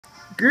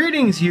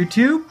Greetings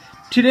YouTube!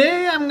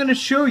 Today I'm going to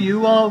show you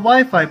a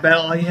Wi-Fi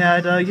battle I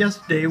had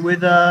yesterday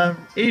with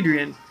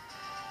Adrian.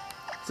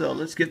 So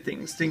let's get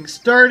things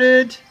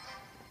started.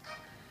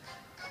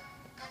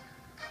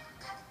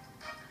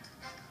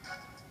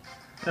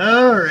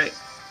 Alright.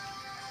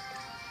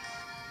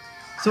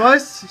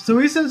 So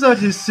he sends out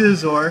his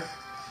Scizor,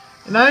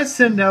 and I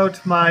send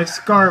out my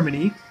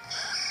Skarmory.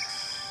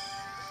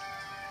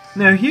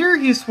 Now here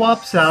he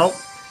swaps out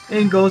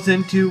and goes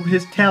into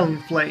his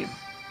Talonflame.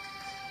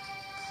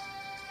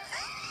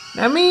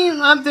 I mean,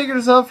 I'm thinking to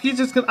myself,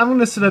 I'm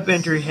gonna set up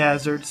entry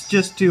hazards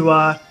just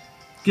to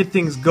get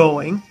things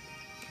going.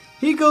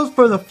 He goes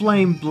for the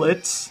Flame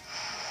Blitz,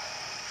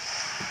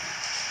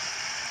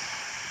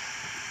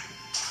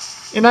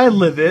 and I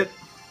live it.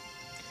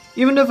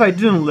 Even if I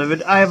didn't live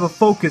it, I have a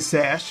Focus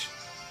Sash.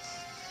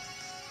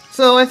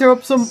 So I throw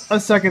up a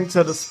second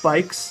set of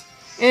spikes,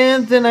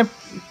 and then I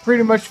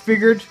pretty much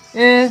figured,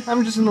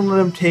 I'm just gonna let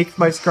him take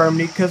my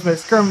Skarmory because my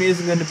Skarmory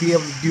isn't gonna be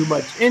able to do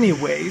much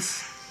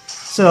anyways.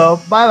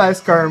 So, bye-bye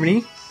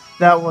Skarmory.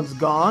 That one's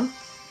gone.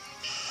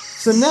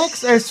 So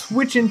next, I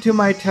switch into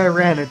my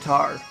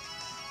Tyranitar.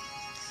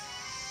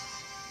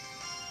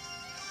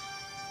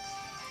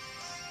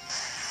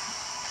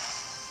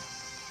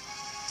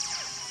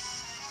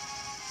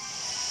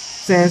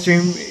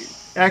 Sandstream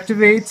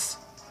activates.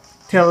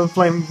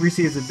 Talonflame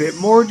receives a bit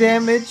more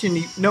damage, and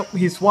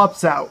he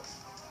swaps out.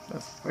 I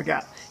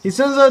forgot. He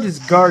sends out his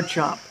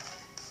Garchomp.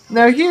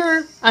 Now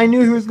here, I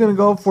knew he was going to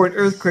go for an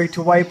Earthquake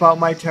to wipe out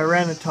my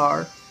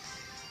Tyranitar.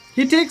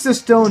 He takes a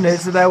Stone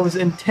Edge that I was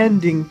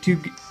intending to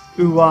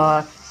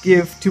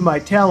give to my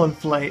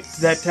Talonflame,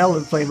 to that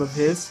Talonflame of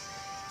his.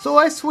 So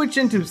I switch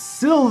into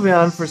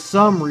Sylveon for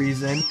some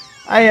reason.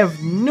 I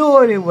have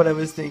no idea what I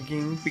was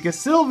thinking, because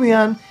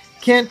Sylveon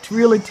can't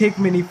really take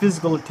many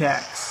physical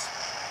attacks.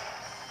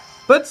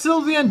 But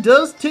Sylveon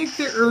does take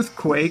the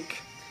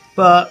Earthquake,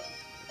 but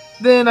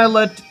then I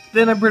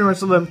pretty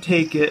much let him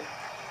take it.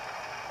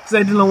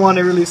 I didn't want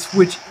to really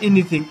switch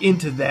anything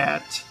into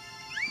that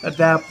at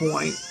that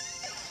point.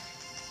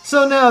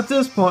 So now at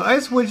this point, I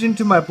switch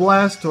into my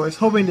Blastoise,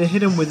 hoping to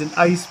hit him with an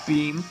Ice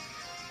Beam.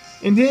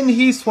 And then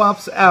he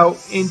swaps out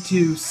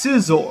into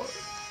Scizor.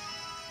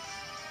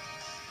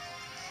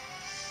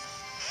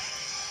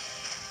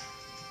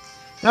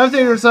 Now I'm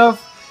thinking to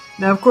myself,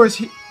 now of course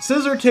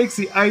Scizor takes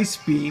the Ice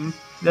Beam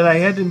that I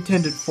had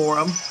intended for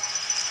him.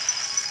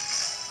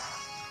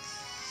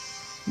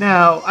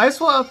 Now, I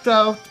swapped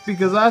out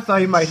because I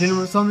thought he might hit him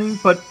with something,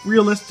 but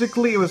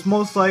realistically it was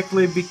most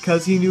likely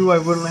because he knew I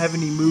wouldn't have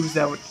any moves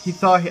he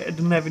thought I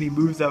didn't have any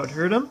moves that would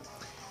hurt him,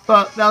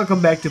 but that'll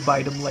come back to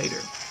bite him later.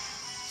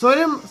 So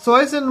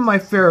I send him my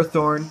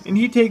Ferrothorn, and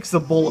he takes the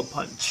Bullet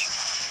Punch.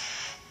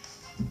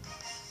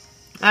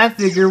 I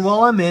figure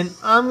while I'm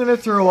gonna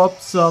throw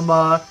up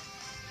some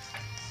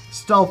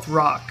Stealth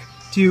Rock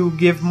to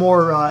give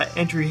more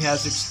entry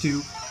hazards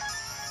to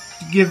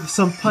give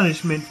some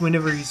punishment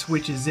whenever he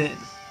switches in.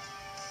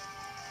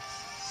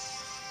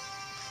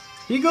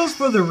 He goes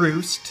for the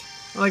Roost.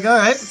 I'm like,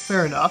 alright,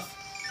 fair enough.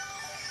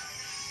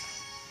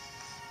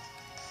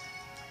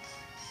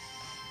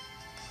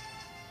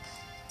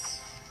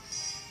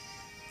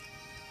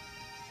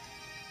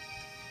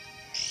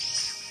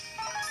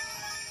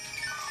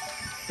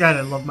 God,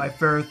 I love my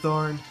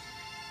Ferrothorn.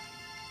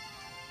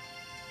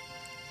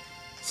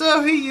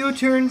 So he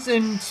U-turns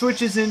and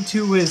switches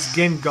into his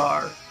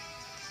Gengar.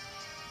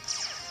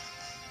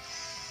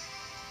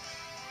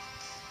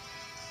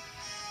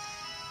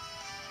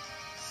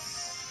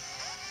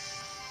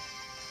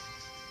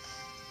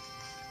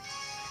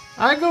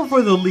 I go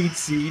for the Leech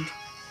Seed.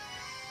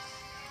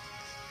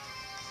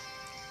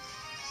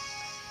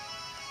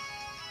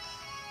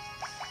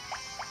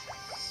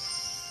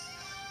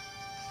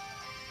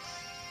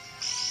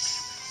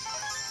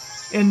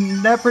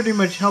 And that pretty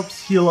much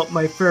helps heal up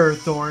my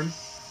Ferrothorn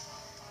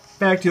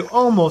back to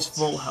almost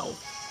full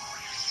health.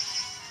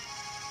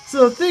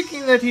 So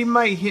thinking that he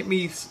might hit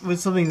me with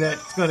something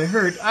that's going to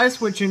hurt, I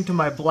switch into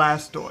my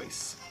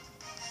Blastoise.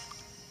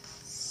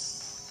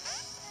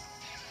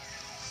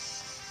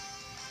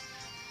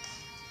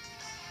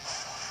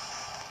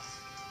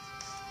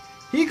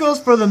 He goes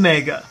for the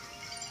Mega.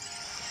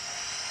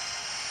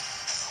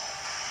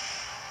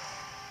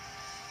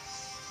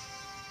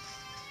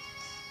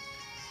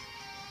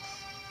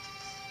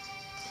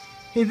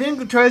 He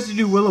then tries to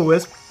do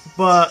Will-O-Wisp,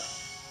 but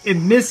it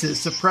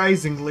misses,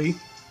 surprisingly.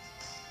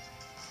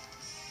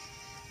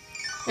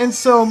 And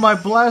so my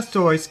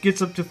Blastoise gets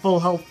up to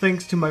full health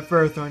thanks to my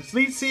Ferrothorn's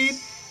Leech Seed.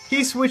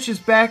 He switches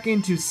back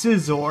into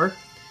Scizor.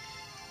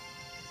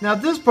 Now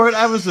at this part,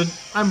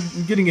 I'm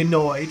getting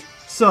annoyed.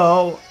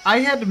 So, I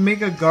had to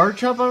make a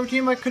Garchomp on a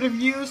team I could have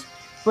used,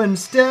 but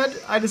instead,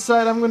 I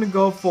decided I'm going to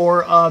go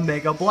for a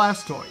Mega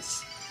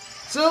Blastoise.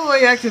 So, I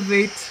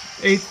activate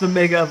the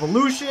Mega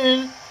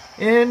Evolution,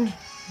 and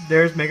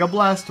there's Mega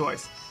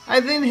Blastoise.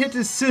 I then hit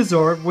his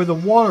Scizor with a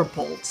Water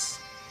Pulse,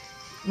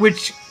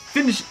 which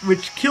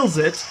kills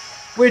it,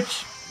 which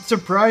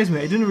surprised me.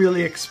 I didn't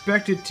really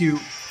expect it to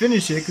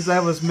finish it, because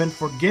that was meant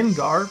for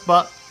Gengar,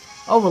 but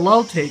oh well,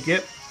 I'll take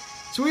it.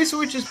 So he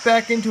switches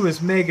back into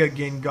his Mega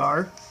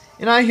Gengar,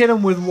 and I hit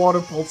him with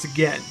Water Pulse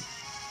again.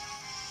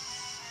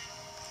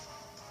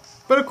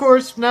 But of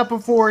course, not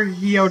before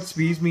he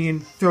outspeeds me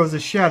and throws a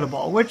Shadow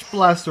Ball, which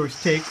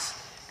Blastoise takes,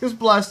 because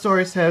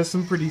Blastoise has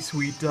some pretty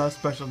sweet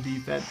special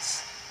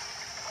defense.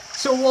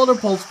 So Water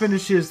Pulse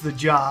finishes the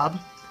job.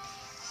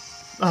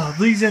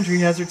 These entry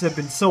hazards have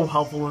been so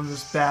helpful in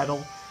this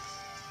battle.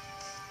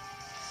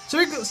 So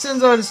he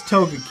sends out his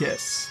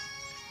Togekiss.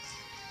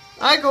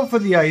 I go for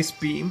the Ice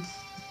Beam,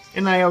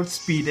 and I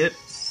outspeed it.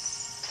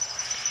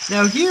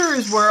 Now here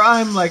is where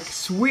I'm like,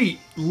 sweet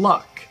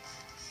luck.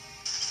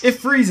 It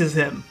freezes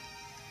him.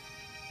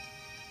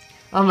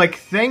 I'm like,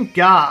 thank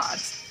God.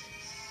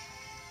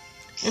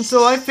 And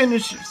so I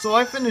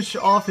finish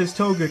off his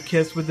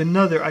Togekiss with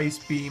another Ice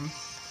Beam.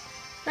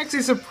 I'm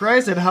actually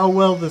surprised at how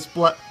well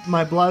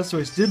my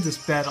Blastoise did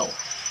this battle.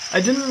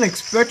 I didn't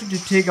expect it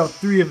to take out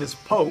 3 of his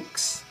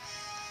pokes,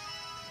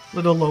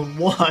 let alone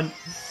 1.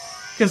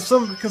 Because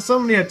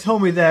somebody had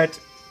told me that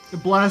the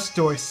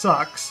Blastoise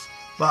sucks,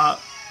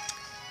 but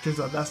turns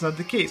out that's not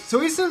the case. So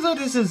he sends out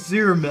his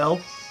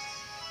Azurill.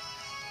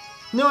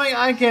 Knowing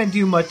I can't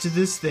do much to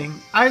this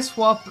thing, I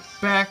swap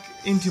back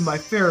into my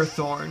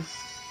Ferrothorn,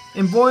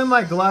 and boy am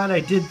I glad I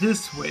did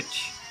this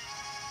switch.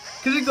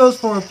 Because it goes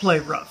for a Play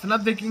Rough, and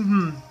I'm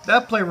thinking,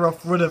 that Play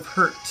Rough would have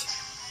hurt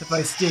if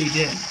I stayed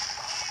in.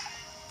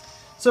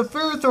 So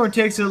Ferrothorn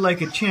takes it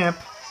like a champ,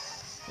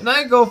 and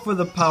I go for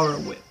the Power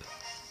Whip.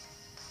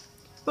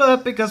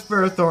 But because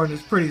Ferrothorn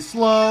is pretty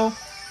slow,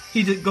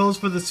 he goes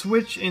for the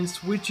switch and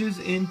switches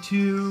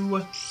into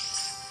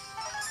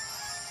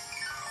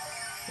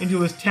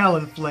his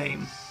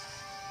Talonflame,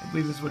 I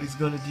believe is what he's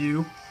going to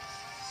do.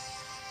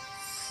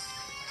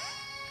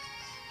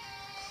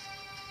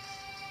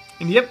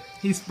 And yep,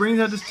 he brings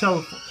out his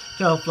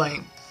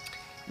Talonflame.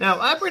 Now,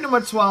 I pretty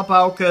much swap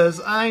out because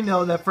I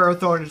know that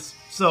Ferrothorn is...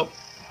 So,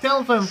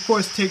 Talonflame, of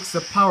course, takes the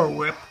Power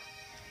Whip.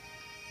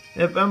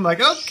 I'm like,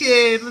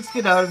 okay, let's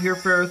get out of here,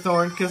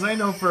 Ferrothorn, because I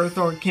know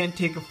Ferrothorn can't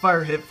take a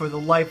fire hit for the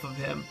life of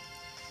him.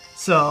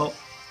 So,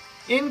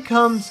 in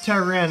comes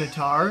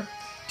Tyranitar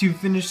to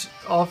finish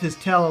off his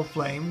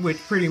Talonflame, which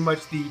pretty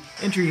much the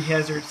entry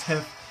hazards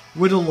have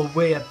whittled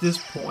away at this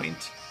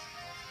point.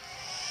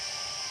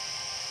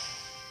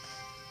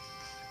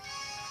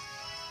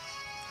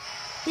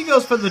 He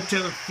goes for the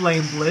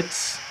Flame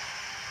Blitz,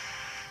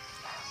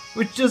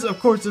 which just, of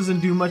course,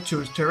 doesn't do much to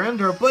his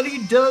Tyranitar, but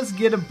he does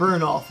get a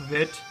burn off of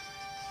it,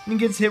 and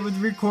gets hit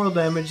with recoil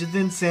damage, and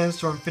then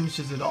Sandstorm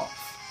finishes it off.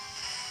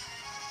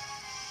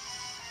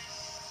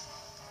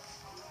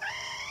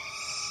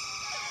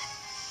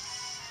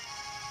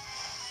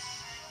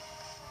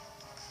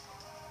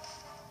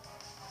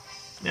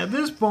 Now at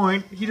this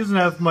point, he doesn't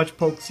have much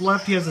pokes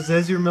left. He has his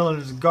Azurill and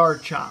his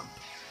Garchomp.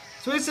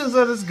 So he sends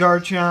out his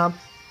Garchomp.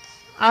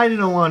 I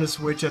didn't want to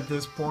switch at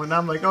this point.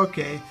 I'm like,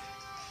 okay,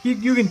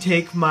 you can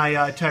take my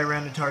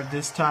Tyranitar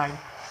this time.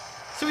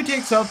 So he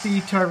takes out the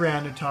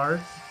Tyranitar,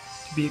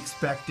 to be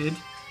expected.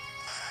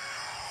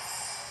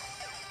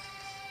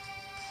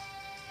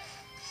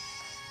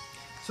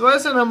 So I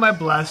send out my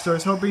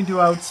Blastoise, hoping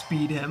to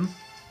outspeed him.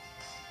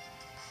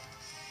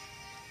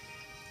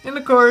 And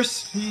of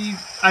course,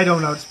 I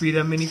don't outspeed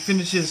him, and he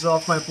finishes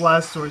off my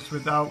Blastoise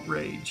with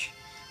Outrage.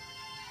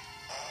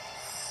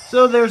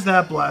 So there's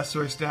that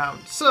Blastoise down.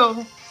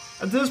 So,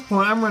 at this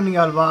point, I'm running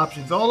out of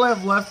options. All I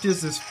have left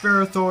is this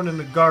Ferrothorn and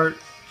the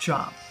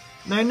Garchomp.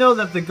 And I know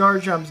that the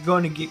Garchomp is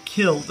going to get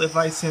killed if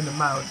I send him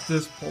out at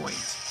this point.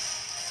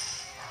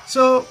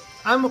 So,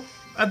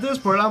 at this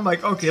point, I'm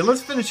like, okay,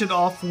 let's finish it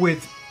off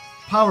with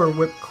Power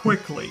Whip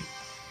quickly.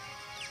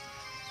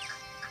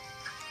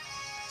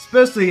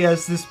 Especially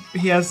as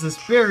he has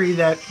this berry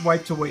that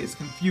wipes away his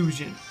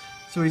confusion.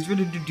 So he's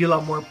ready to deal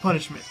out more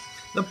punishment.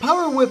 The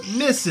Power Whip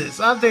misses.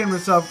 I'm thinking to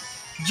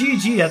myself,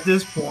 GG at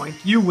this point,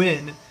 you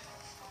win.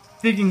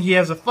 Thinking he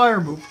has a fire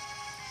move.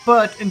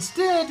 But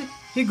instead,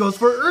 he goes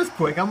for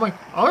Earthquake. I'm like,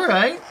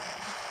 alright.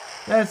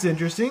 That's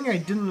interesting. I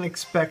didn't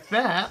expect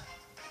that.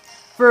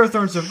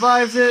 Ferrothorn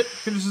survives it,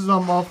 finishes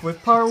him off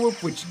with Power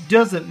Whip, which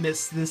doesn't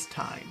miss this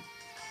time.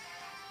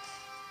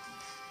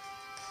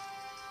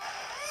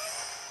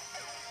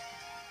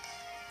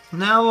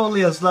 Now all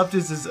he has left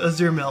is his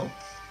Azurill.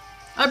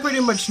 I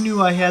pretty much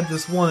knew I had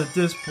this one at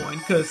this point,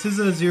 because his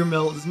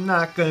Azurill is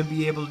not going to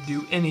be able to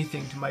do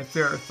anything to my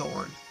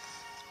Ferrothorn.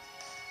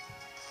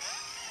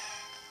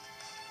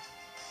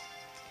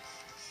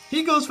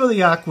 He goes for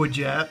the Aqua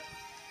Jet.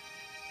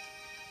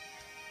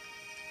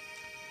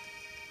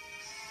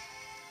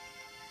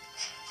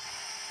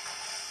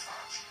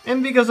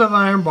 And because of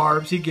Iron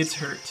Barbs, he gets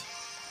hurt.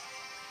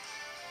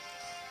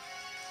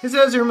 His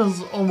Azurill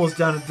is almost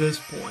done at this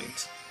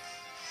point.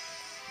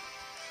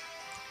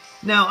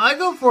 Now, I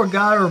go for a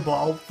Gyro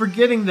Ball,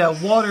 forgetting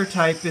that Water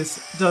type seeing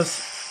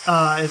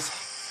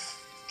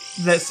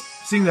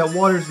that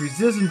Water is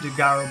resistant to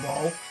Gyro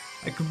Ball.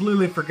 I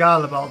completely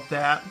forgot about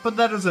that, but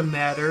that doesn't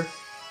matter,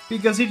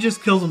 because he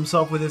just kills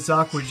himself with his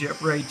Aqua Jet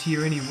right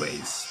here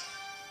anyways.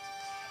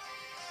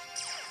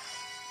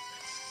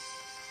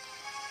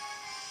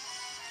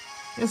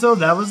 And so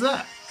that was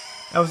that.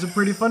 That was a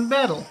pretty fun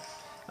battle.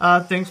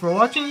 Thanks for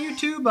watching,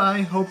 YouTube.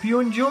 I hope you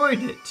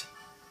enjoyed it.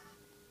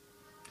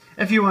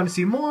 If you want to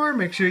see more,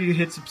 make sure you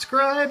hit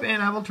subscribe,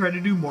 and I will try to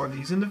do more of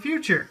these in the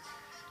future.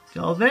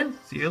 Till then,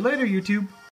 see you later, YouTube.